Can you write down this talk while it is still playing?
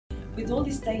with all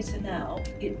this data now,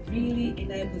 it really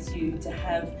enables you to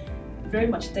have very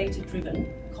much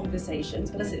data-driven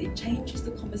conversations, but as I said, it changes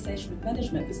the conversation with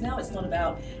management, because now it's not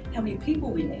about how many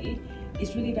people we need,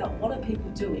 it's really about what are people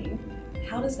doing,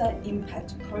 how does that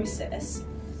impact process,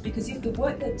 because if the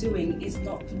work they're doing is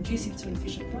not conducive to an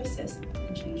efficient process, it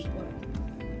can change the work.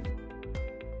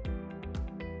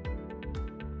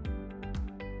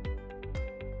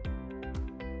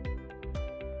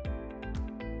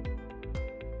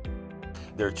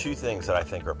 There are two things that I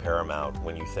think are paramount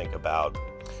when you think about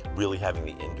really having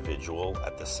the individual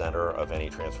at the center of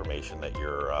any transformation that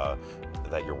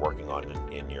you're working on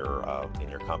in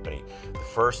your company. The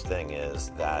first thing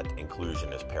is that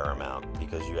inclusion is paramount,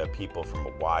 because you have people from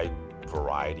a wide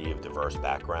variety of diverse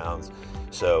backgrounds.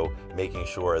 So making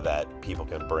sure that people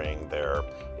can bring their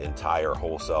entire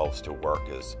whole selves to work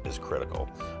is critical.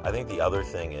 I think the other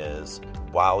thing is,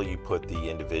 while you put the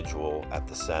individual at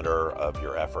the center of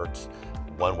your efforts,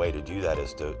 one way to do that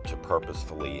is to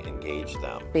purposefully engage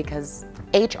them. Because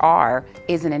HR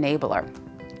is an enabler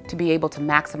to be able to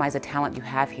maximize the talent you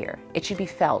have here. It should be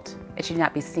felt. It should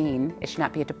not be seen. It should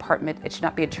not be a department. It should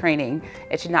not be a training.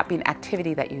 It should not be an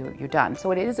activity that you're done. So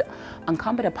it is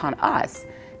incumbent upon us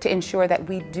to ensure that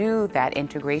we do that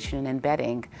integration and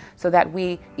embedding so that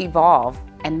we evolve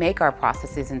and make our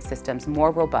processes and systems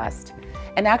more robust,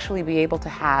 and actually be able to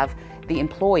have the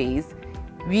employees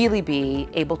really be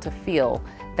able to feel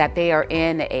that they are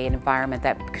in an environment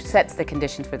that sets the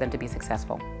conditions for them to be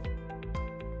successful.